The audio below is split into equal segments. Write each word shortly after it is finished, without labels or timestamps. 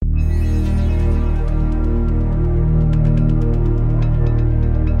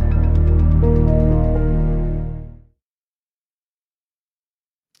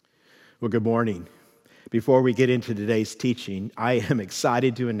Well, good morning. Before we get into today's teaching, I am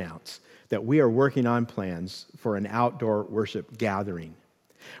excited to announce that we are working on plans for an outdoor worship gathering.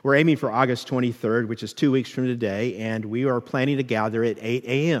 We're aiming for August 23rd, which is 2 weeks from today, and we are planning to gather at 8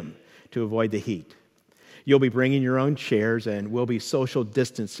 a.m. to avoid the heat. You'll be bringing your own chairs, and we'll be social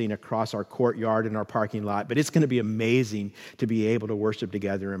distancing across our courtyard and our parking lot, but it's going to be amazing to be able to worship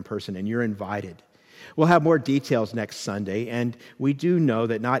together in person, and you're invited. We'll have more details next Sunday, and we do know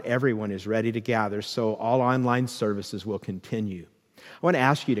that not everyone is ready to gather, so all online services will continue. I want to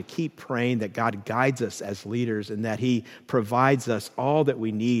ask you to keep praying that God guides us as leaders and that He provides us all that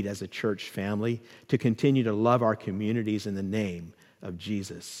we need as a church family to continue to love our communities in the name of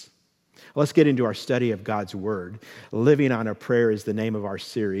Jesus. Let's get into our study of God's Word. Living on a Prayer is the name of our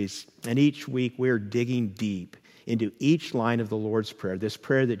series, and each week we're digging deep into each line of the Lord's Prayer, this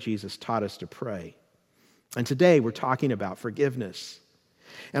prayer that Jesus taught us to pray. And today we're talking about forgiveness.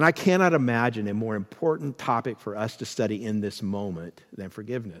 And I cannot imagine a more important topic for us to study in this moment than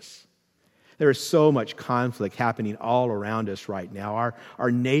forgiveness. There is so much conflict happening all around us right now.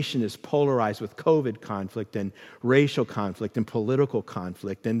 Our nation is polarized with COVID conflict and racial conflict and political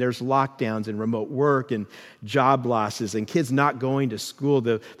conflict. And there's lockdowns and remote work and job losses and kids not going to school.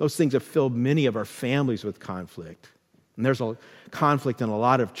 Those things have filled many of our families with conflict. And there's a conflict in a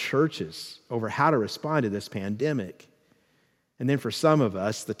lot of churches over how to respond to this pandemic. And then for some of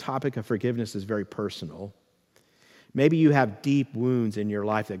us, the topic of forgiveness is very personal. Maybe you have deep wounds in your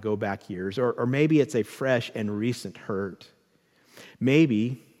life that go back years, or maybe it's a fresh and recent hurt.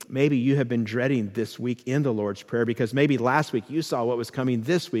 Maybe you have been dreading this week in the Lord's Prayer because maybe last week you saw what was coming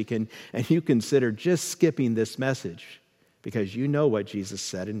this week and you considered just skipping this message because you know what Jesus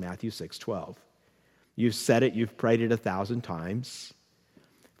said in Matthew 6:12. You've said it, you've prayed it 1,000 times.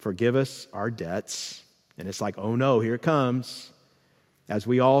 Forgive us our debts. And it's like, oh no, here it comes. As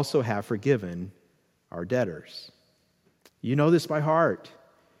we also have forgiven our debtors. You know this by heart.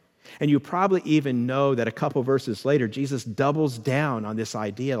 And you probably even know that a couple verses later, Jesus doubles down on this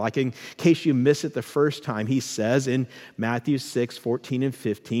idea. Like in case you miss it the first time, he says in Matthew 6:14 and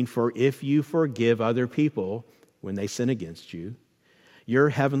 15, for if you forgive other people when they sin against you, your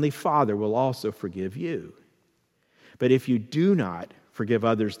heavenly Father will also forgive you. But if you do not forgive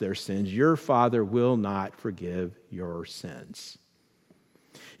others their sins, your Father will not forgive your sins.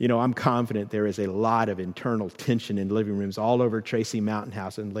 You know, I'm confident there is a lot of internal tension in living rooms all over Tracy Mountain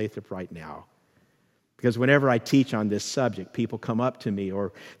House in Lathrop right now. Because whenever I teach on this subject, people come up to me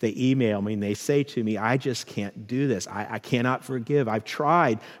or they email me and they say to me, I just can't do this. I cannot forgive. I've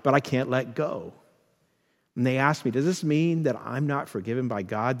tried, but I can't let go. And they ask me, does this mean that I'm not forgiven by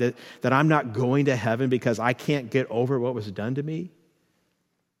God? That I'm not going to heaven because I can't get over what was done to me?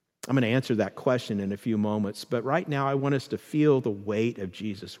 I'm going to answer that question in a few moments, but right now I want us to feel the weight of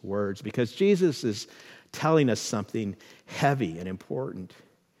Jesus' words because Jesus is telling us something heavy and important.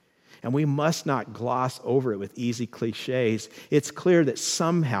 And we must not gloss over it with easy cliches. It's clear that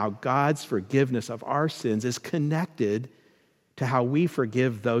somehow God's forgiveness of our sins is connected to how we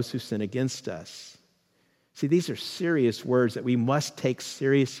forgive those who sin against us. See, these are serious words that we must take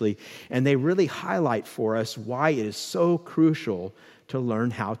seriously, and they really highlight for us why it is so crucial to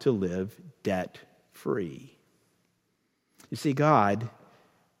learn how to live debt-free. You see, God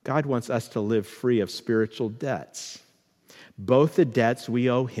wants us to live free of spiritual debts, both the debts we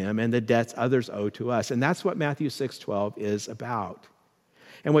owe Him and the debts others owe to us, and that's what Matthew 6:12 is about.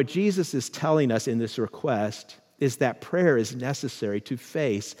 And what Jesus is telling us in this request is that prayer is necessary to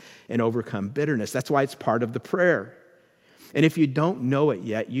face and overcome bitterness. That's why it's part of the prayer. And if you don't know it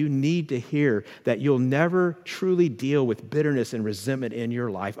yet, you need to hear that you'll never truly deal with bitterness and resentment in your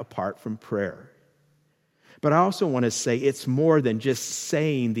life apart from prayer. But I also want to say it's more than just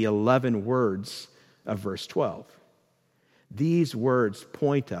saying the 11 words of verse 12. These words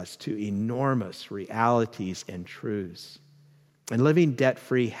point us to enormous realities and truths. And living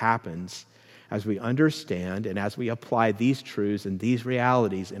debt-free happens as we understand and as we apply these truths and these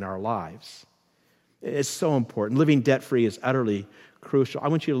realities in our lives. It's so important. Living debt-free is utterly crucial. I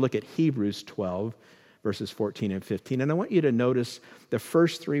want you to look at Hebrews 12, verses 14 and 15, and I want you to notice the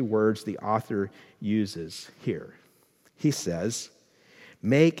first 3 words the author uses here. He says,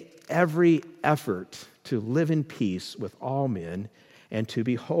 make every effort to live in peace with all men and to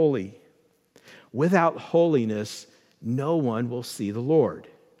be holy. Without holiness, no one will see the Lord.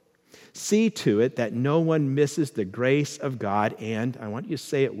 See to it that no one misses the grace of God, and I want you to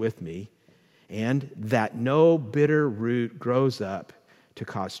say it with me, and that no bitter root grows up to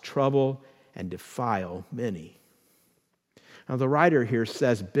cause trouble and defile many. Now the writer here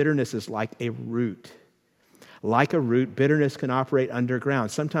says bitterness is like a root. Like a root, bitterness can operate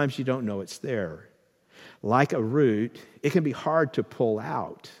underground. Sometimes you don't know it's there. Like a root, it can be hard to pull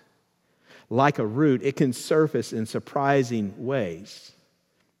out. Like a root, it can surface in surprising ways.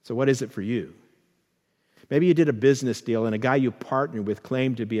 So what is it for you? Maybe you did a business deal and a guy you partnered with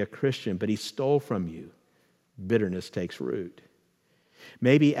claimed to be a Christian, but he stole from you. Bitterness takes root.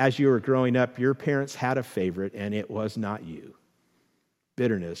 Maybe as you were growing up, your parents had a favorite and it was not you.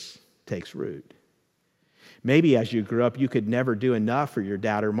 Bitterness takes root. Maybe as you grew up, you could never do enough for your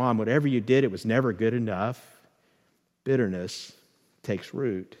dad or mom. Whatever you did, it was never good enough. Bitterness takes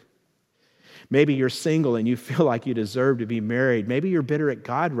root. Maybe you're single and you feel like you deserve to be married. Maybe you're bitter at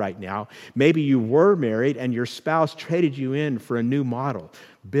God right now. Maybe you were married and your spouse traded you in for a new model.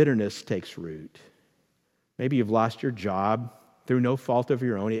 Bitterness takes root. Maybe you've lost your job through no fault of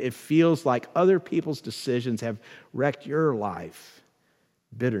your own. It feels like other people's decisions have wrecked your life.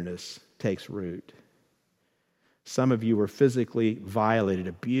 Bitterness takes root. Some of you were physically violated,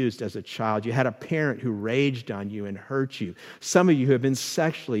 abused as a child. You had a parent who raged on you and hurt you. Some of you have been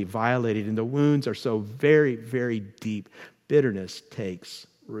sexually violated, and the wounds are so very, very deep. Bitterness takes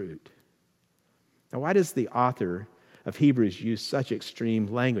root. Now, why does the author of Hebrews use such extreme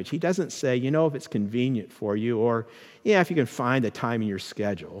language? He doesn't say, if it's convenient for you, or, if you can find the time in your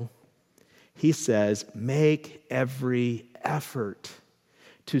schedule. He says, make every effort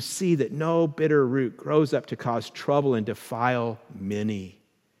to see that no bitter root grows up to cause trouble and defile many.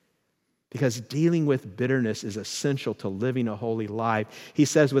 Because dealing with bitterness is essential to living a holy life. He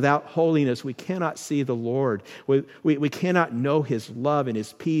says without holiness, we cannot see the Lord. We cannot know His love and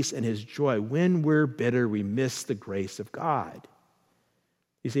His peace and His joy. When we're bitter, we miss the grace of God.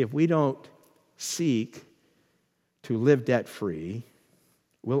 You see, if we don't seek to live debt-free,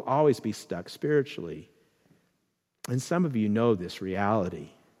 we'll always be stuck spiritually. And some of you know this reality.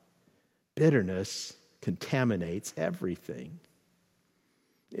 Bitterness contaminates everything.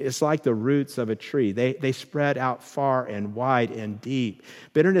 It's like the roots of a tree. They spread out far and wide and deep.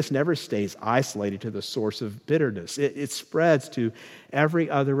 Bitterness never stays isolated to the source of bitterness. It spreads to every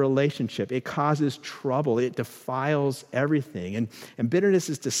other relationship. It causes trouble. It defiles everything. And bitterness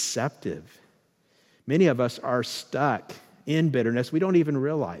is deceptive. Many of us are stuck in bitterness. We don't even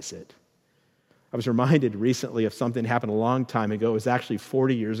realize it. I was reminded recently of something that happened a long time ago. It was actually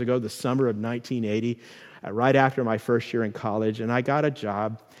 40 years ago, the summer of 1980, right after my first year in college. And I got a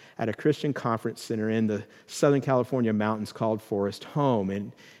job at a Christian conference center in the Southern California mountains called Forest Home.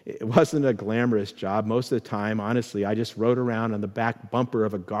 And it wasn't a glamorous job. Most of the time, honestly, I just rode around on the back bumper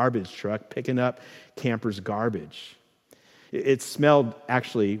of a garbage truck picking up campers' garbage. It smelled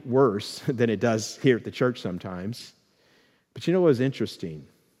actually worse than it does here at the church sometimes. But you know what was interesting?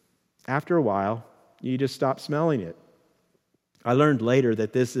 After a while, you just stop smelling it. I learned later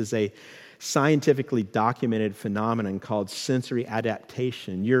that this is a scientifically documented phenomenon called sensory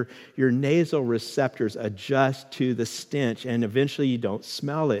adaptation. Your nasal receptors adjust to the stench, and eventually you don't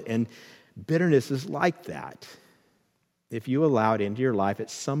smell it. And bitterness is like that. If you allow it into your life at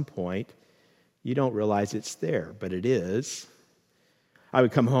some point, you don't realize it's there, but it is. I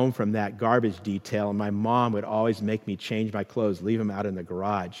would come home from that garbage detail, and my mom would always make me change my clothes, leave them out in the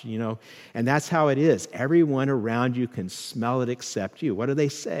garage, And that's how it is. Everyone around you can smell it except you. What do they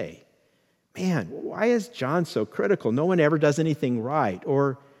say? Man, why is John so critical? No one ever does anything right.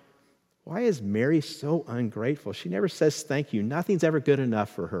 Or why is Mary so ungrateful? She never says thank you. Nothing's ever good enough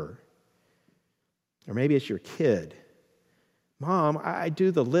for her. Or maybe it's your kid. Mom, I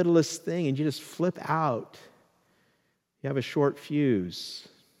do the littlest thing, and you just flip out. You have a short fuse.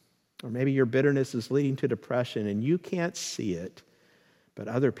 Or maybe your bitterness is leading to depression and you can't see it, but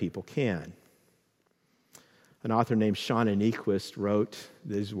other people can. An author named Shauna Niequist wrote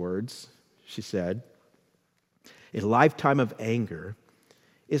these words. She said, "A lifetime of anger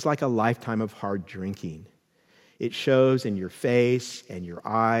is like a lifetime of hard drinking. It shows in your face and your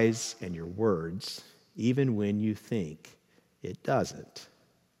eyes and your words, even when you think it doesn't.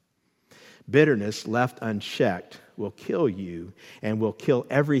 Bitterness left unchecked will kill you and will kill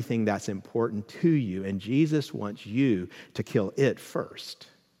everything that's important to you. And Jesus wants you to kill it first."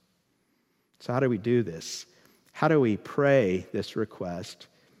 So how do we do this? How do we pray this request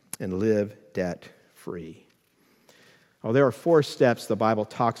and live debt-free? Well, there are 4 steps the Bible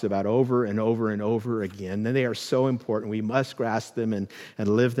talks about over and over and over again. And they are so important. We must grasp them and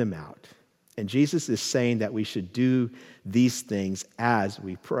live them out. And Jesus is saying that we should do these things as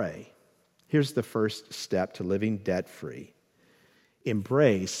we pray. Here's the first step to living debt-free.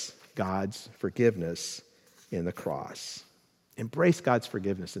 Embrace God's forgiveness in the cross. Embrace God's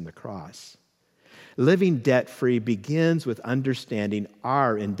forgiveness in the cross. Living debt-free begins with understanding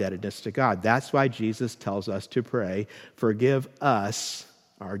our indebtedness to God. That's why Jesus tells us to pray, forgive us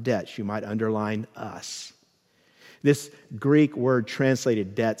our debts. You might underline us. This Greek word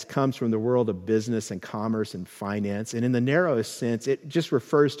translated debts comes from the world of business and commerce and finance. And in the narrowest sense, it just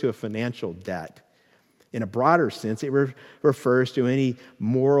refers to a financial debt. In a broader sense, it refers to any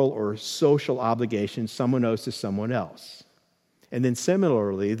moral or social obligation someone owes to someone else. And then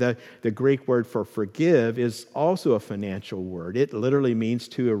similarly, the Greek word for forgive is also a financial word. It literally means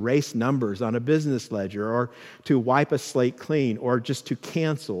to erase numbers on a business ledger, or to wipe a slate clean, or just to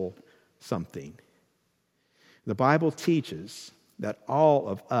cancel something. The Bible teaches that all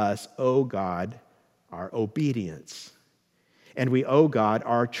of us owe God our obedience. And we owe God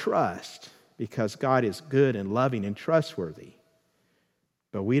our trust, because God is good and loving and trustworthy.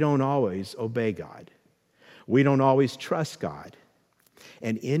 But we don't always obey God. We don't always trust God.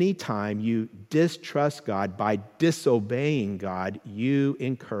 And anytime you distrust God by disobeying God, you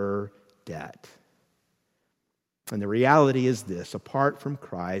incur debt. And the reality is this: apart from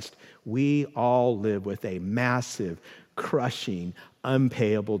Christ, we all live with a massive, crushing,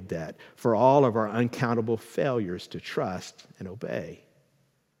 unpayable debt for all of our uncountable failures to trust and obey.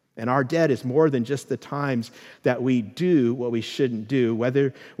 And our debt is more than just the times that we do what we shouldn't do,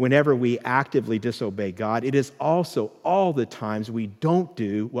 whenever we actively disobey God. It is also all the times we don't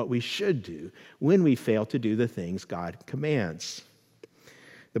do what we should do, when we fail to do the things God commands.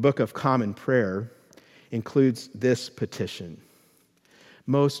 The Book of Common Prayer includes this petition: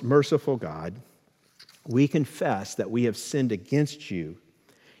 Most merciful God, we confess that we have sinned against you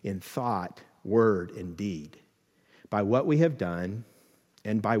in thought, word, and deed, by what we have done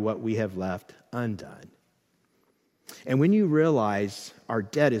and by what we have left undone. And when you realize our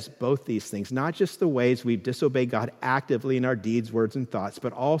debt is both these things, not just the ways we've disobeyed God actively in our deeds, words, and thoughts,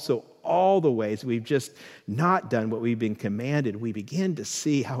 but also all the ways we've just not done what we've been commanded, we begin to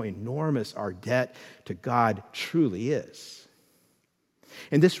see how enormous our debt to God truly is.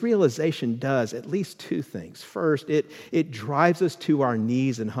 And this realization does at least two things. First, it drives us to our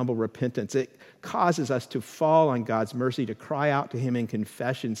knees in humble repentance. It causes us to fall on God's mercy, to cry out to Him in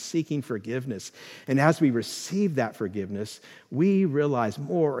confession, seeking forgiveness. And as we receive that forgiveness, we realize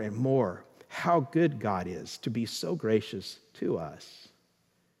more and more how good God is to be so gracious to us.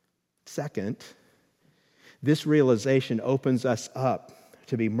 Second, this realization opens us up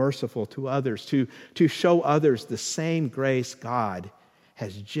to be merciful to others, to show others the same grace God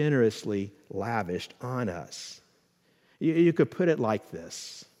has generously lavished on us. You could put it like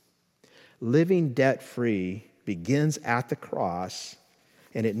this: living debt-free begins at the cross,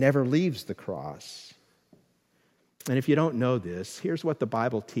 and it never leaves the cross. And if you don't know this, here's what the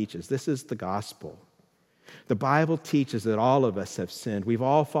Bible teaches. This is the gospel. The Bible teaches that all of us have sinned. We've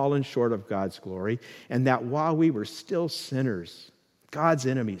all fallen short of God's glory, and that while we were still sinners, God's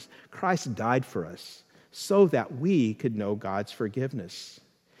enemies, Christ died for us so that we could know God's forgiveness.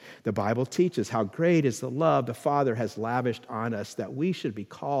 The Bible teaches how great is the love the Father has lavished on us, that we should be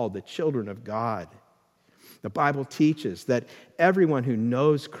called the children of God. The Bible teaches that everyone who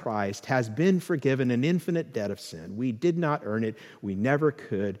knows Christ has been forgiven an infinite debt of sin. We did not earn it. We never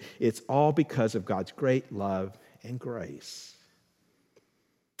could. It's all because of God's great love and grace.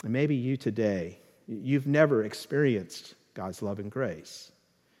 And maybe you today, you've never experienced God's love and grace.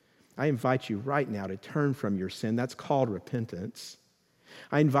 I invite you right now to turn from your sin. That's called repentance.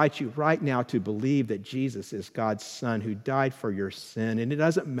 I invite you right now to believe that Jesus is God's Son who died for your sin. And it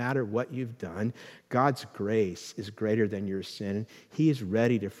doesn't matter what you've done. God's grace is greater than your sin. He is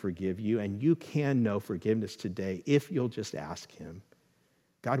ready to forgive you, and you can know forgiveness today if you'll just ask Him.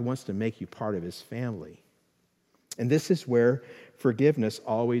 God wants to make you part of His family. And this is where forgiveness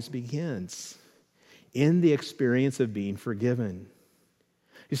always begins, in the experience of being forgiven.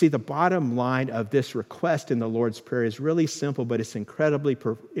 You see, the bottom line of this request in the Lord's Prayer is really simple, but it's incredibly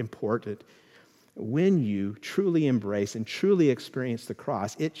important. When you truly embrace and truly experience the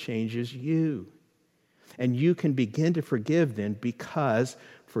cross, it changes you. And you can begin to forgive then, because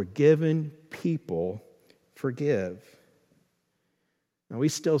forgiven people forgive. Now, we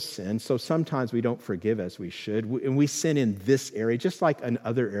still sin, so sometimes we don't forgive as we should. And we sin in this area, just like in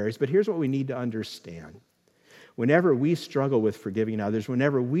other areas. But here's what we need to understand. Whenever we struggle with forgiving others,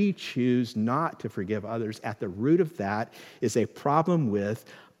 whenever we choose not to forgive others, at the root of that is a problem with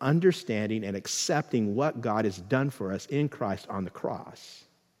understanding and accepting what God has done for us in Christ on the cross.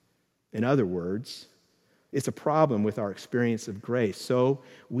 In other words, it's a problem with our experience of grace, so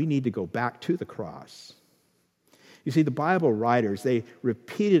we need to go back to the cross. You see, the Bible writers, they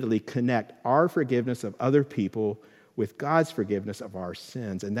repeatedly connect our forgiveness of other people with God's forgiveness of our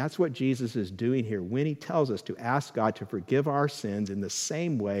sins. And that's what Jesus is doing here when he tells us to ask God to forgive our sins in the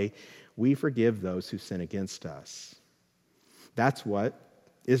same way we forgive those who sin against us. That's what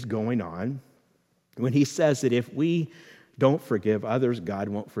is going on when he says that if we don't forgive others, God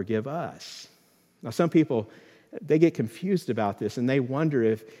won't forgive us. Now, some people, they get confused about this, and they wonder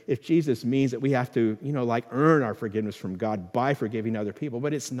if Jesus means that we have to, earn our forgiveness from God by forgiving other people,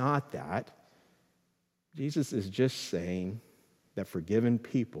 but it's not that. Jesus is just saying that forgiven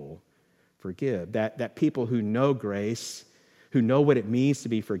people forgive, that people who know grace, who know what it means to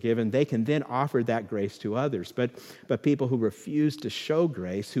be forgiven, they can then offer that grace to others. But people who refuse to show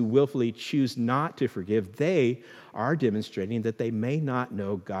grace, who willfully choose not to forgive, they are demonstrating that they may not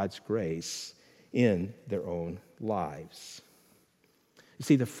know God's grace in their own lives. You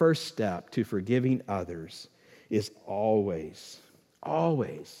see, the first step to forgiving others is always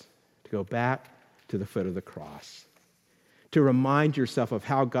to go back to the foot of the cross, to remind yourself of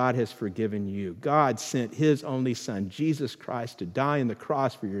how God has forgiven you. God sent his only Son, Jesus Christ, to die on the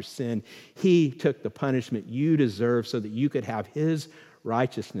cross for your sin. He took the punishment you deserve so that you could have his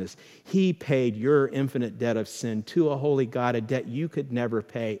righteousness. He paid your infinite debt of sin to a holy God, a debt you could never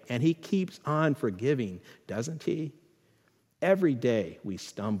pay. And he keeps on forgiving, doesn't he? Every day we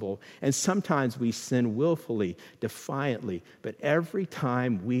stumble, and sometimes we sin willfully, defiantly, but every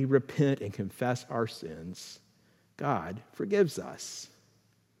time we repent and confess our sins, God forgives us.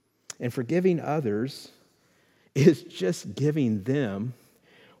 And forgiving others is just giving them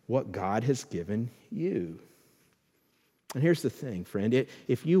what God has given you. And here's the thing, friend.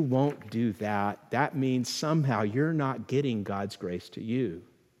 If you won't do that, that means somehow you're not getting God's grace to you.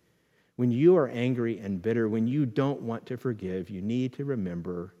 When you are angry and bitter, when you don't want to forgive, you need to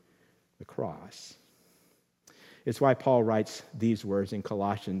remember the cross. It's why Paul writes these words in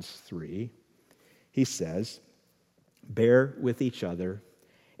Colossians 3. He says, "Bear with each other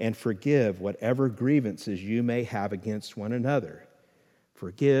and forgive whatever grievances you may have against one another.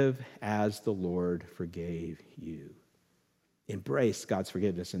 Forgive as the Lord forgave you." Embrace God's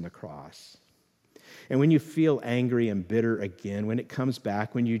forgiveness in the cross. And when you feel angry and bitter again, when it comes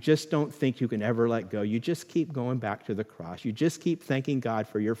back, when you just don't think you can ever let go, you just keep going back to the cross. You just keep thanking God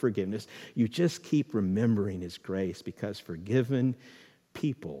for your forgiveness. You just keep remembering his grace, because forgiven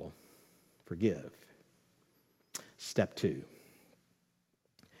people forgive. Step 2,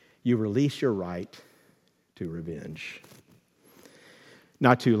 you release your right to revenge.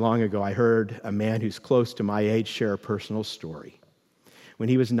 Not too long ago, I heard a man who's close to my age share a personal story. When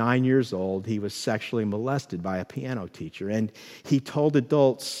he was 9 years old, he was sexually molested by a piano teacher, and he told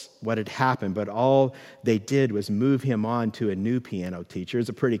adults what had happened, but all they did was move him on to a new piano teacher. It's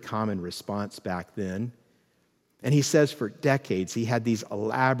a pretty common response back then. And he says for decades he had these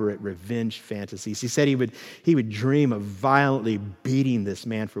elaborate revenge fantasies. He said he would dream of violently beating this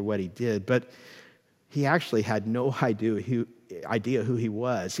man for what he did, but he actually had no idea who he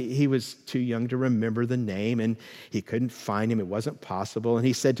was. He was too young to remember the name, and he couldn't find him. It wasn't possible. And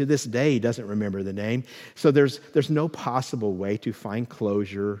he said to this day he doesn't remember the name. So there's no possible way to find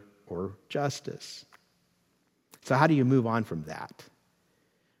closure or justice. So how do you move on from that?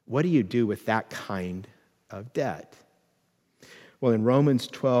 What do you do with that kind of debt? Well, in Romans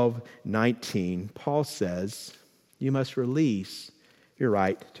 12:19, Paul says, you must release your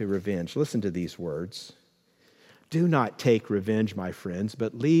right to revenge. Listen to these words. Do not take revenge, my friends,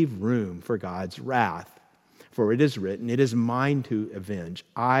 but leave room for God's wrath. For it is written, it is mine to avenge.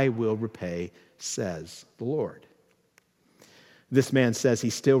 I will repay, says the Lord. This man says he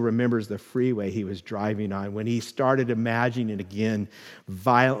still remembers the freeway he was driving on when he started imagining again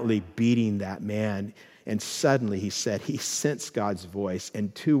violently beating that man. And suddenly, he said, he sensed God's voice,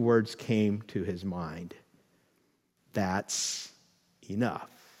 and 2 words came to his mind. That's enough.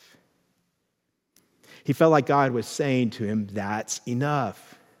 He felt like God was saying to him, that's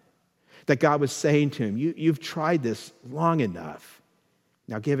enough. That God was saying to him, you've tried this long enough.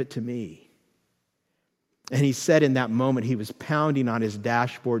 Now give it to me. And he said in that moment, he was pounding on his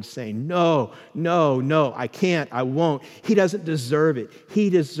dashboard saying, no, I can't, I won't. He doesn't deserve it. He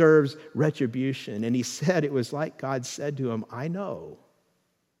deserves retribution. And he said it was like God said to him, I know.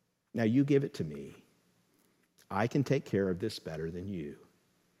 Now you give it to me. I can take care of this better than you.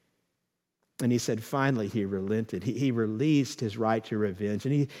 And he said, finally, he relented. He released his right to revenge.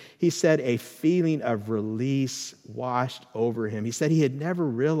 And he said a feeling of release washed over him. He said he had never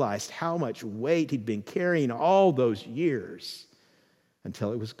realized how much weight he'd been carrying all those years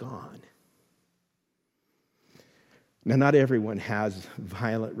until it was gone. Now, not everyone has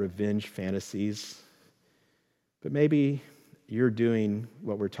violent revenge fantasies, but maybe you're doing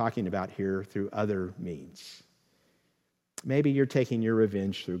what we're talking about here through other means. Maybe you're taking your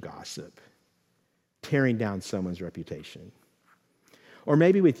revenge through gossip, tearing down someone's reputation. Or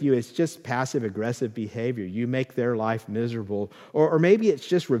maybe with you, it's just passive-aggressive behavior. You make their life miserable. Or maybe it's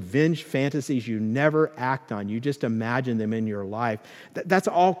just revenge fantasies you never act on. You just imagine them in your life. That's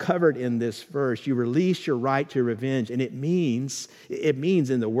all covered in this verse. You release your right to revenge, and it means,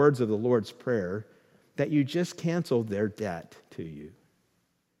 in the words of the Lord's Prayer, that you just canceled their debt to you.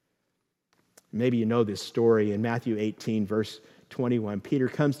 Maybe you know this story. In Matthew 18, verse 21, Peter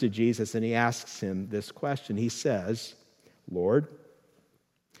comes to Jesus and he asks him this question. He says, "Lord,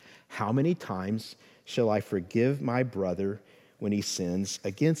 how many times shall I forgive my brother when he sins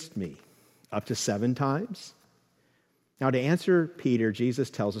against me? Up to 7 times?" Now, to answer Peter, Jesus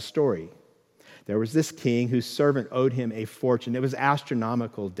tells a story. There was this king whose servant owed him a fortune. It was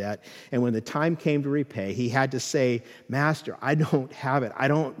astronomical debt. And when the time came to repay, he had to say, "Master, I don't have it. I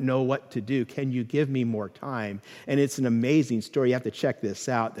don't know what to do. Can you give me more time?" And it's an amazing story. You have to check this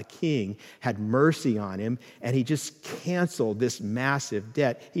out. The king had mercy on him, and he just canceled this massive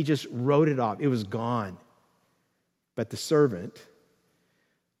debt. He just wrote it off. It was gone. But the servant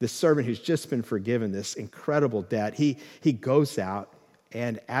who's just been forgiven this incredible debt, he goes out.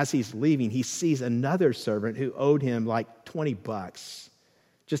 And as he's leaving, he sees another servant who owed him like $20,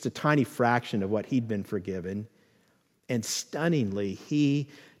 just a tiny fraction of what he'd been forgiven. And stunningly, he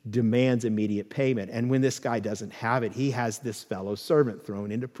demands immediate payment. And when this guy doesn't have it, he has this fellow servant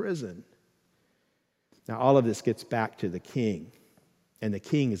thrown into prison. Now, all of this gets back to the king, and the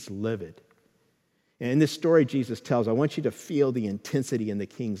king is livid. And in this story Jesus tells, I want you to feel the intensity in the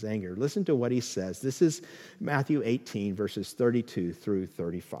king's anger. Listen to what he says. This is Matthew 18, verses 32 through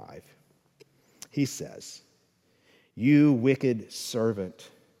 35. He says, "You wicked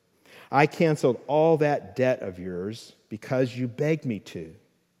servant, I canceled all that debt of yours because you begged me to.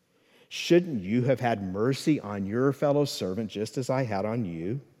 Shouldn't you have had mercy on your fellow servant just as I had on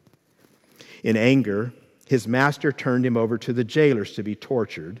you?" In anger, his master turned him over to the jailers to be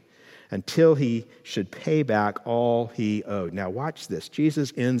tortured until he should pay back all he owed. Now watch this.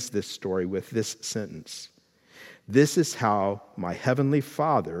 Jesus ends this story with this sentence. "This is how my heavenly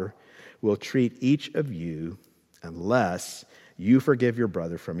Father will treat each of you unless you forgive your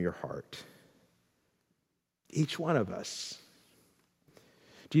brother from your heart." Each one of us.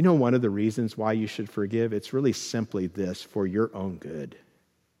 Do you know one of the reasons why you should forgive? It's really simply this: for your own good.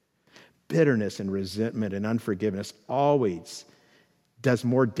 Bitterness and resentment and unforgiveness always does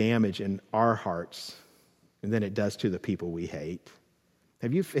more damage in our hearts than it does to the people we hate.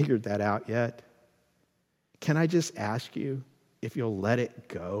 Have you figured that out yet? Can I just ask you if you'll let it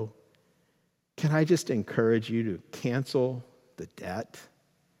go? Can I just encourage you to cancel the debt?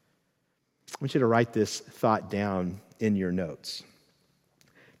 I want you to write this thought down in your notes.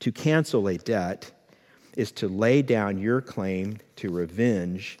 To cancel a debt is to lay down your claim to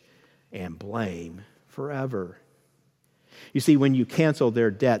revenge and blame forever. You see, when you cancel their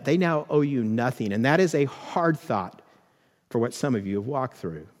debt, they now owe you nothing. And that is a hard thought for what some of you have walked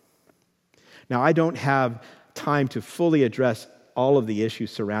through. Now, I don't have time to fully address all of the issues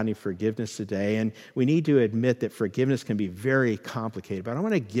surrounding forgiveness today. And we need to admit that forgiveness can be very complicated. But I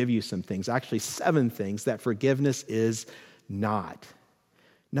want to give you some things, actually 7 things that forgiveness is not.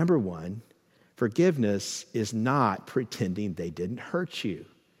 Number 1, forgiveness is not pretending they didn't hurt you.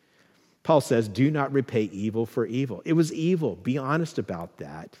 Paul says, "Do not repay evil for evil." It was evil. Be honest about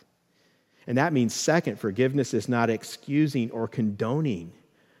that. And that means, second, forgiveness is not excusing or condoning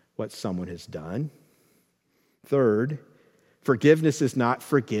what someone has done. Third, forgiveness is not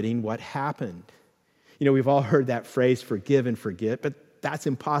forgetting what happened. You know, we've all heard that phrase, forgive and forget, but that's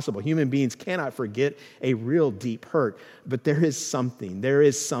impossible. Human beings cannot forget a real deep hurt. But there is something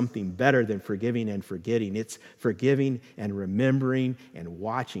better than forgiving and forgetting. It's forgiving and remembering and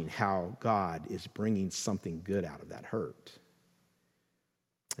watching how God is bringing something good out of that hurt.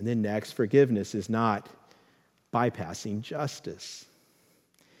 And then next, forgiveness is not bypassing justice.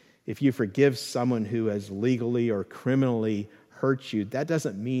 If you forgive someone who has legally or criminally hurt you, that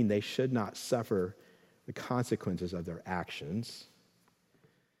doesn't mean they should not suffer the consequences of their actions.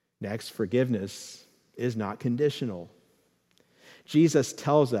 Next, forgiveness is not conditional. Jesus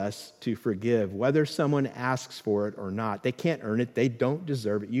tells us to forgive whether someone asks for it or not. They can't earn it. They don't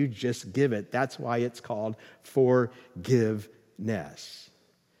deserve it. You just give it. That's why it's called forgiveness.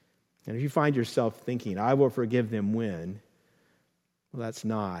 And if you find yourself thinking, "I will forgive them when," well, that's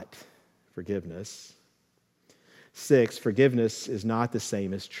not forgiveness. 6, forgiveness is not the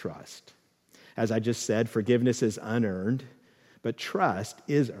same as trust. As I just said, forgiveness is unearned. But trust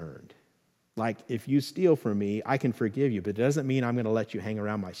is earned. Like, if you steal from me, I can forgive you, but it doesn't mean I'm going to let you hang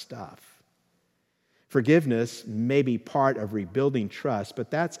around my stuff. Forgiveness may be part of rebuilding trust, but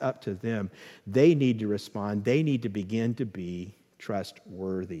that's up to them. They need to respond. They need to begin to be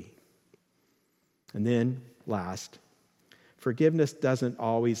trustworthy. And then, last, forgiveness doesn't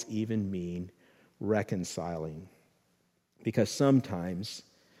always even mean reconciling, because sometimes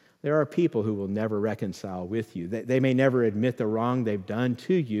there are people who will never reconcile with you. They may never admit the wrong they've done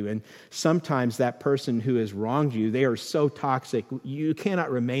to you, and sometimes that person who has wronged you, they are so toxic, you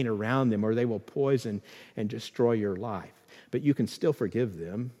cannot remain around them, or they will poison and destroy your life. But you can still forgive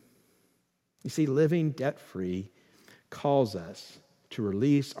them. You see, living debt-free calls us to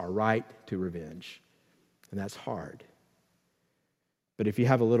release our right to revenge, and that's hard. But if you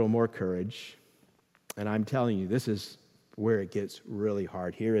have a little more courage, and I'm telling you, this is where it gets really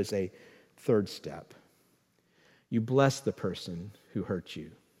hard. Here is a third step. You bless the person who hurt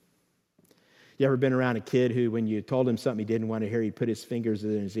you. You ever been around a kid who, when you told him something he didn't want to hear, he'd put his fingers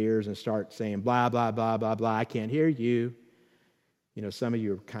in his ears and start saying, blah, blah, blah, blah, blah, I can't hear you. You know, some of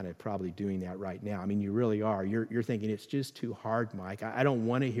you are kind of probably doing that right now. I mean, you really are. You're thinking, it's just too hard, Mike. I don't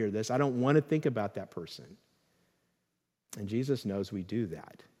want to hear this. I don't want to think about that person. And Jesus knows we do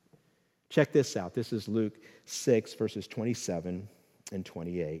that. Check this out. This is Luke 6, verses 27 and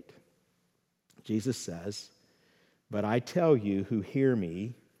 28. Jesus says, but I tell you who hear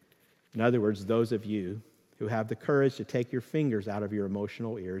me, in other words, those of you who have the courage to take your fingers out of your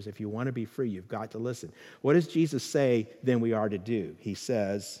emotional ears, if you want to be free, you've got to listen. What does Jesus say then we are to do? He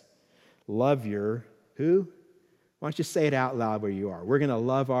says, love your who? Why don't you say it out loud where you are? We're going to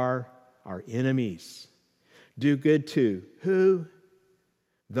love our enemies. Do good to who?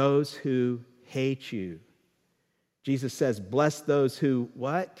 Those who hate you. Jesus says, bless those who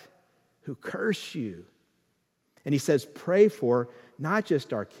what? Who curse you. And he says, pray for not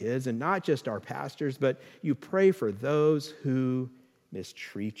just our kids and not just our pastors, but you pray for those who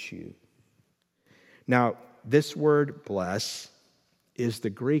mistreat you. Now, this word bless is the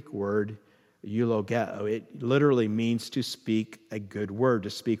Greek word eulogeo. It literally means to speak a good word, to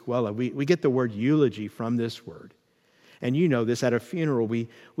speak well of. We get the word eulogy from this word. And you know this, at a funeral, we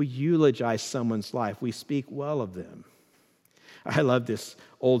eulogize someone's life. We speak well of them. I love this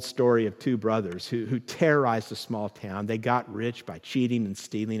old story of two brothers who terrorized a small town. They got rich by cheating and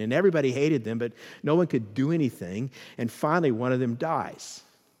stealing, and everybody hated them, but no one could do anything. And finally, one of them dies.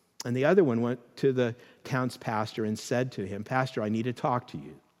 And the other one went to the town's pastor and said to him, Pastor, I need to talk to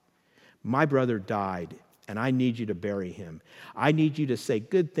you. My brother died, and I need you to bury him. I need you to say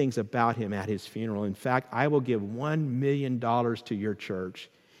good things about him at his funeral. In fact, I will give $1 million to your church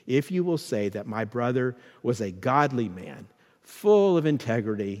if you will say that my brother was a godly man, full of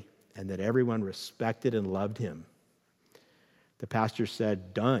integrity, and that everyone respected and loved him. The pastor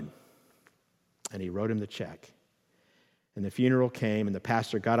said, done. And he wrote him the check. And the funeral came, and the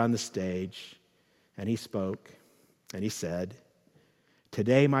pastor got on the stage, and he spoke, and he said,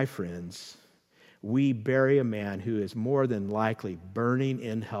 today, my friends, we bury a man who is more than likely burning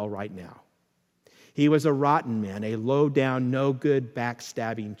in hell right now. He was a rotten man, a low-down, no-good,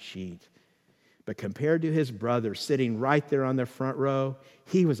 backstabbing cheat. But compared to his brother sitting right there on the front row,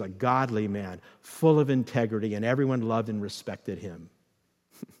 he was a godly man, full of integrity, and everyone loved and respected him.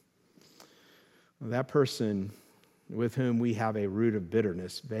 Well, that person with whom we have a root of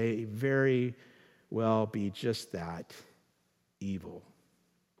bitterness may very well be just that, evil.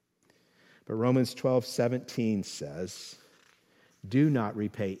 But Romans 12:17 says, do not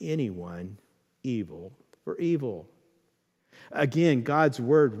repay anyone evil for evil. Again, God's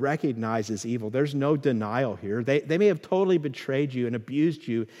word recognizes evil. There's no denial here. They may have totally betrayed you and abused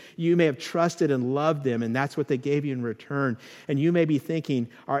you. You may have trusted and loved them, and that's what they gave you in return. And you may be thinking,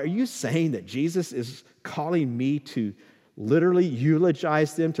 are you saying that Jesus is calling me to literally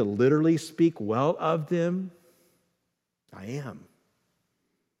eulogize them, to literally speak well of them? I am.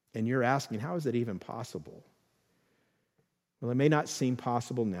 And you're asking, how is it even possible? Well, it may not seem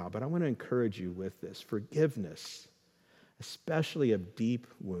possible now, but I want to encourage you with this. Forgiveness, especially of deep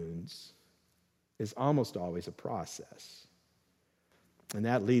wounds, is almost always a process. And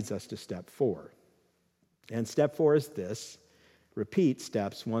that leads us to step 4. And step 4 is this: repeat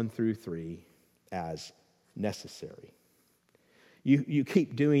steps 1 through 3 as necessary. You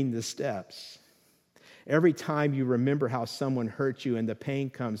keep doing the steps. Every time you remember how someone hurt you and the pain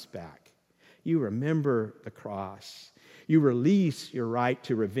comes back, you remember the cross. You release your right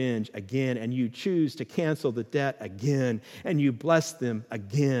to revenge again, and you choose to cancel the debt again, and you bless them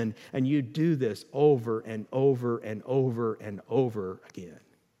again, and you do this over and over and over and over again.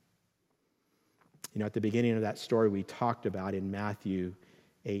 You know, at the beginning of that story we talked about in Matthew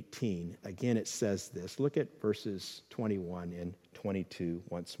 18, again it says this. Look at verses 21 and 22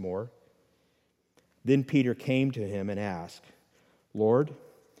 once more. Then Peter came to him and asked, Lord,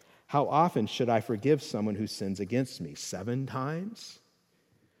 how often should I forgive someone who sins against me? 7 times?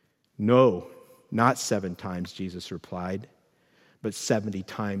 No, not 7 times, Jesus replied, but 70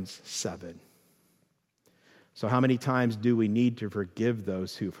 times 7. So how many times do we need to forgive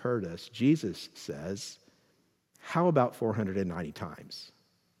those who've hurt us? Jesus says, how about 490 times?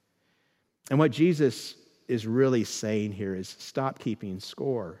 And what Jesus is really saying here is stop keeping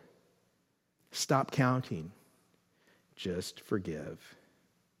score. Stop counting. Just forgive.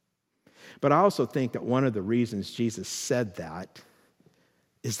 But I also think that one of the reasons Jesus said that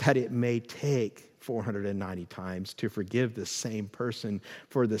is that it may take 490 times to forgive the same person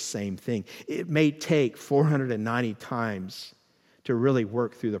for the same thing. It may take 490 times to really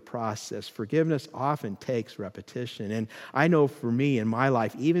work through the process. Forgiveness often takes repetition. And I know for me in my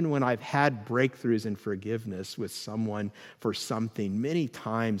life, even when I've had breakthroughs in forgiveness with someone for something, many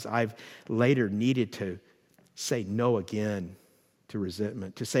times I've later needed to say no again to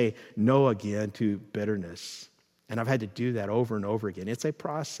resentment, to say no again to bitterness. And I've had to do that over and over again. It's a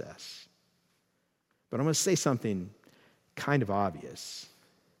process. But I'm going to say something kind of obvious.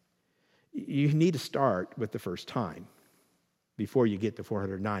 You need to start with the first time before you get to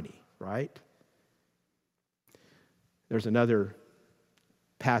 490, right? There's another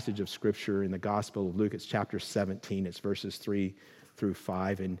passage of Scripture in the Gospel of Luke. It's chapter 17. It's verses 3 through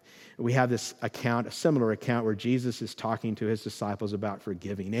 5. And we have this account, a similar account, where Jesus is talking to his disciples about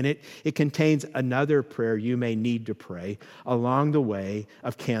forgiving. And it contains another prayer you may need to pray along the way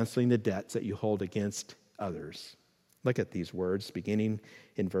of canceling the debts that you hold against others. Look at these words, beginning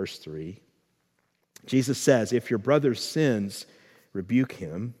in verse 3. Jesus says, if your brother sins, rebuke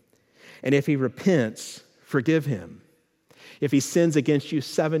him. And if he repents, forgive him. If he sins against you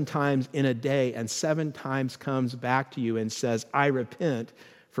 7 times in a day and 7 times comes back to you and says, I repent,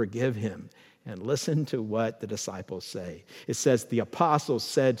 forgive him. And listen to what the disciples say. It says, the apostles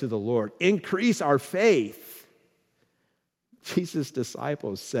said to the Lord, increase our faith. Jesus'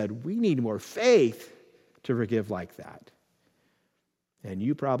 disciples said, we need more faith to forgive like that. And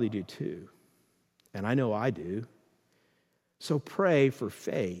you probably do too. And I know I do. So pray for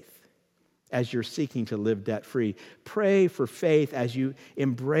faith as you're seeking to live debt-free. Pray for faith as you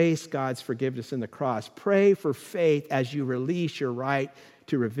embrace God's forgiveness in the cross. Pray for faith as you release your right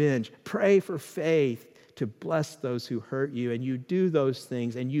to revenge. Pray for faith to bless those who hurt you. And you do those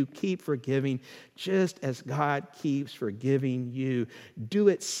things and you keep forgiving just as God keeps forgiving you. Do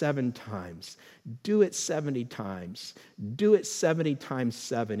it 7 times. Do it 70 times. Do it 70 times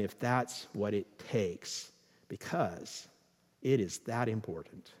 7 if that's what it takes, because it is that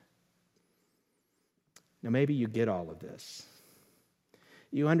important. Now, maybe you get all of this.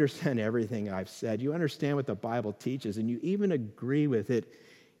 You understand everything I've said. You understand what the Bible teaches, and you even agree with it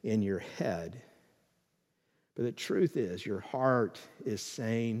in your head. But the truth is, your heart is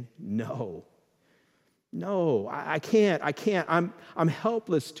saying no. No, I can't. I'm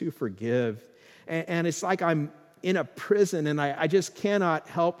helpless to forgive. And it's like I'm in a prison, and I just cannot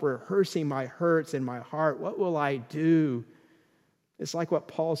help rehearsing my hurts in my heart. What will I do? It's like what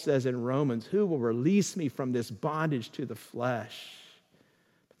Paul says in Romans, who will release me from this bondage to the flesh?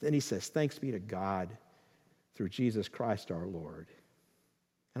 But then he says, thanks be to God through Jesus Christ our Lord.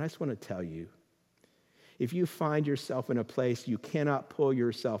 And I just want to tell you, if you find yourself in a place you cannot pull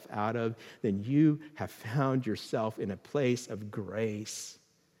yourself out of, then you have found yourself in a place of grace.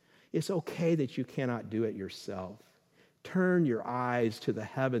 It's okay that you cannot do it yourself. Turn your eyes to the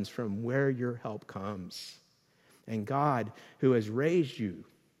heavens from where your help comes. And God, who has raised you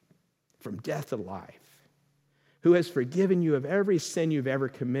from death to life, who has forgiven you of every sin you've ever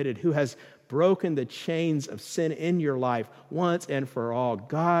committed, who has broken the chains of sin in your life once and for all,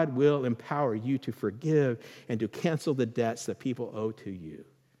 God will empower you to forgive and to cancel the debts that people owe to you.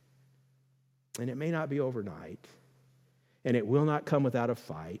 And it may not be overnight, and it will not come without a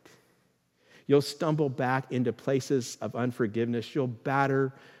fight. You'll stumble back into places of unforgiveness. You'll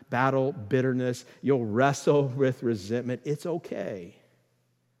battle bitterness. You'll wrestle with resentment. It's okay.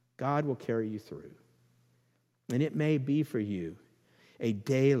 God will carry you through. And it may be for you a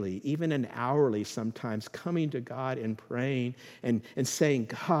daily, even an hourly sometimes, coming to God and praying and saying,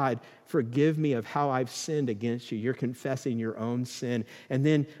 God, forgive me of how I've sinned against you. You're confessing your own sin. And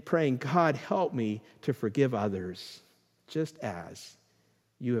then praying, God, help me to forgive others, just as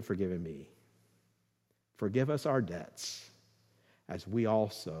you have forgiven me. Forgive us our debts, as we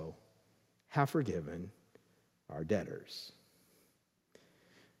also have forgiven our debtors.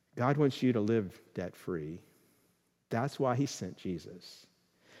 God wants you to live debt-free. That's why he sent Jesus.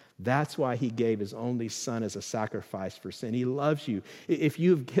 That's why he gave his only son as a sacrifice for sin. He loves you. If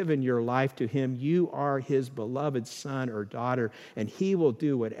you've given your life to him, you are his beloved son or daughter, and he will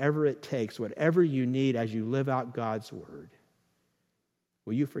do whatever it takes, whatever you need as you live out God's word.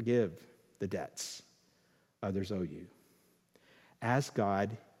 Will you forgive the debts others owe you, as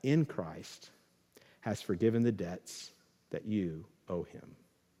God in Christ has forgiven the debts that you owe him?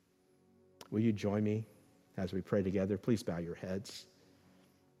 Will you join me as we pray together? Please bow your heads.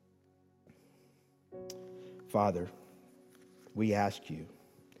 Father, we ask you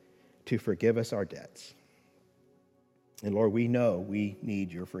to forgive us our debts. And Lord, we know we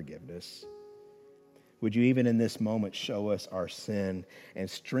need your forgiveness. Would you even in this moment show us our sin and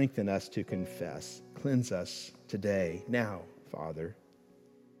strengthen us to confess? Cleanse us today, now, Father.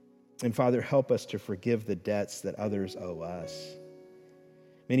 And Father, help us to forgive the debts that others owe us.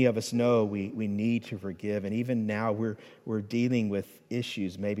 Many of us know we need to forgive, and even now we're dealing with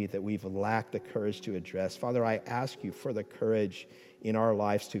issues maybe that we've lacked the courage to address. Father, I ask you for the courage in our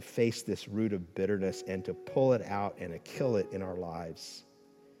lives to face this root of bitterness and to pull it out and to kill it in our lives.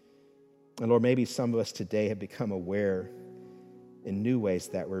 And Lord, maybe some of us today have become aware in new ways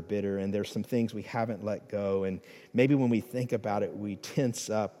that we're bitter, and there's some things we haven't let go, and maybe when we think about it, we tense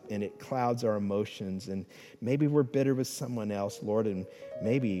up and it clouds our emotions, and maybe we're bitter with someone else, Lord, and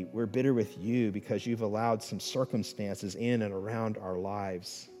maybe we're bitter with you because you've allowed some circumstances in and around our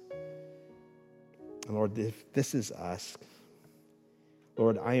lives. And Lord, if this is us,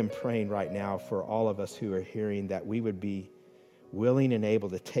 Lord, I am praying right now for all of us who are hearing that we would be willing and able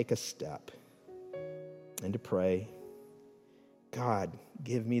to take a step and to pray, God,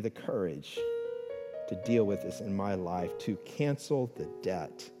 give me the courage to deal with this in my life, to cancel the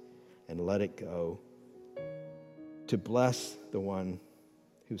debt and let it go, to bless the one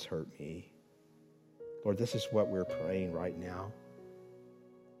who's hurt me. Lord, this is what we're praying right now.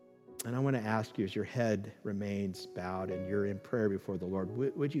 And I want to ask you, as your head remains bowed and you're in prayer before the Lord,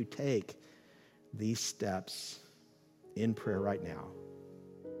 would you take these steps in prayer right now?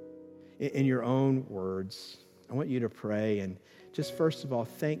 In your own words, I want you to pray and just first of all,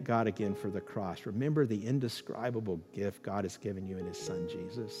 thank God again for the cross. Remember the indescribable gift God has given you in his son,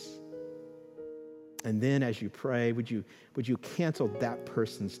 Jesus. And then as you pray, would you cancel that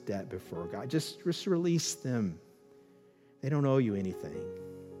person's debt before God? Just release them. They don't owe you anything.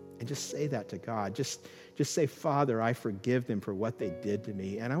 And just say that to God. Just say, Father, I forgive them for what they did to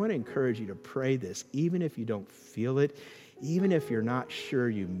me. And I want to encourage you to pray this, even if you don't feel it, even if you're not sure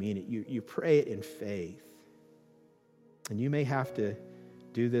you mean it. You pray it in faith. And you may have to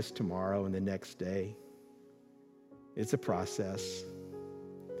do this tomorrow and the next day. It's a process.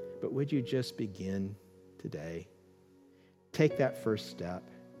 But would you just begin today? Take that first step.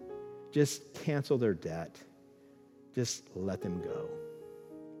 Just cancel their debt. Just let them go.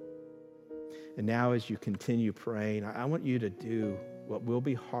 And now as you continue praying, I want you to do what will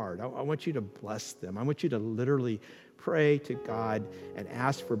be hard. I want you to bless them. I want you to literally pray to God and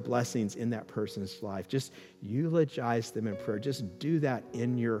ask for blessings in that person's life. Just eulogize them in prayer. Just do that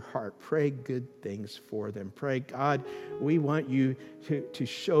in your heart. Pray good things for them. Pray, God, we want you to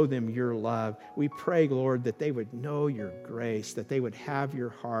show them your love. We pray, Lord, that they would know your grace, that they would have your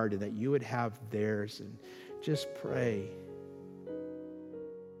heart, and that you would have theirs. And just pray.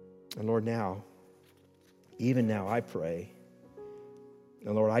 And Lord, even now, I pray.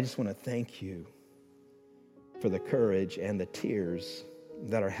 And Lord, I just want to thank you for the courage and the tears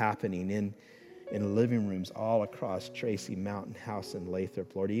that are happening in living rooms all across Tracy Mountain House in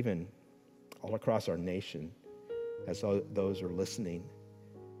Lathrop, Lord, even all across our nation as those are listening.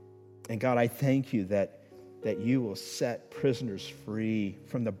 And God, I thank you that you will set prisoners free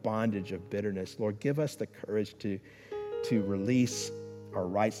from the bondage of bitterness. Lord, give us the courage to release our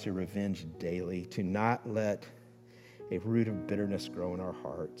rights to revenge daily, to not let a root of bitterness grow in our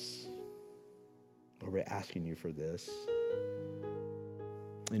hearts. Lord, we're asking you for this.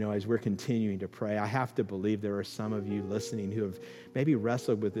 You know, as we're continuing to pray, I have to believe there are some of you listening who have maybe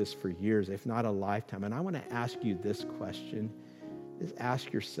wrestled with this for years, if not a lifetime. And I want to ask you this question. Just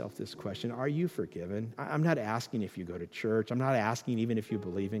ask yourself this question. Are you forgiven? I'm not asking if you go to church. I'm not asking even if you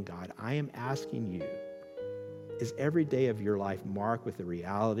believe in God. I am asking you, is every day of your life marked with the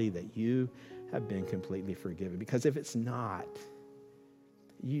reality that you have been completely forgiven? Because if it's not,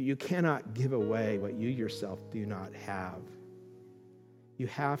 you cannot give away what you yourself do not have. You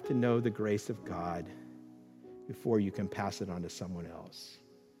have to know the grace of God before you can pass it on to someone else.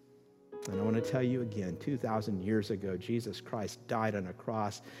 And I want to tell you again, 2,000 years ago, Jesus Christ died on a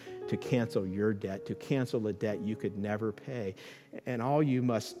cross to cancel your debt, to cancel a debt you could never pay. And all you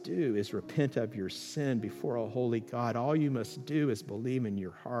must do is repent of your sin before a holy God. All you must do is believe in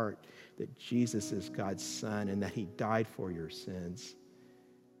your heart that Jesus is God's Son and that he died for your sins.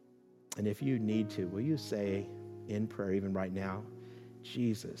 And if you need to, will you say in prayer, even right now,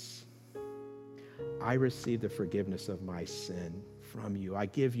 Jesus, I receive the forgiveness of my sin from you. I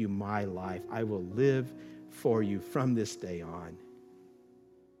give you my life. I will live for you from this day on.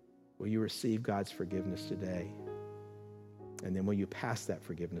 Will you receive God's forgiveness today? And then will you pass that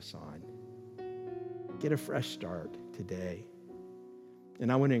forgiveness on? Get a fresh start today.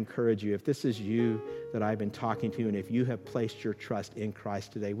 And I want to encourage you, if this is you that I've been talking to, and if you have placed your trust in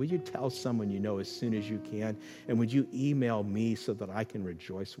Christ today, will you tell someone you know as soon as you can? And would you email me so that I can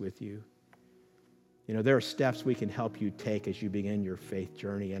rejoice with you? You know, there are steps we can help you take as you begin your faith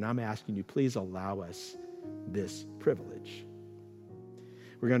journey, and I'm asking you, please allow us this privilege.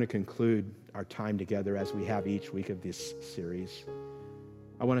 We're going to conclude our time together as we have each week of this series.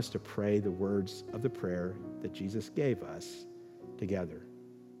 I want us to pray the words of the prayer that Jesus gave us together.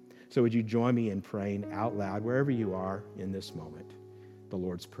 So would you join me in praying out loud, wherever you are in this moment, the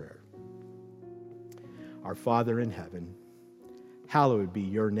Lord's Prayer. Our Father in heaven, hallowed be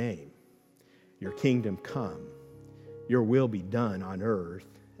your name. Your kingdom come. Your will be done on earth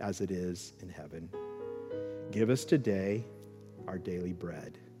as it is in heaven. Give us today our daily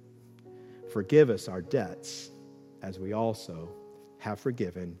bread. Forgive us our debts as we also have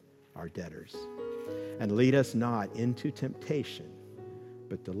forgiven our debtors. And lead us not into temptation,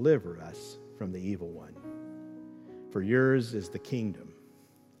 but deliver us from the evil one. For yours is the kingdom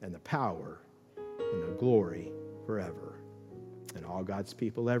and the power and the glory forever. And all God's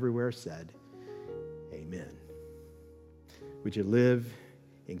people everywhere said, amen. Would you live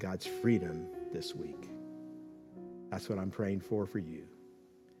in God's freedom this week? That's what I'm praying for you.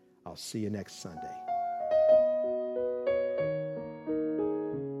 I'll see you next Sunday.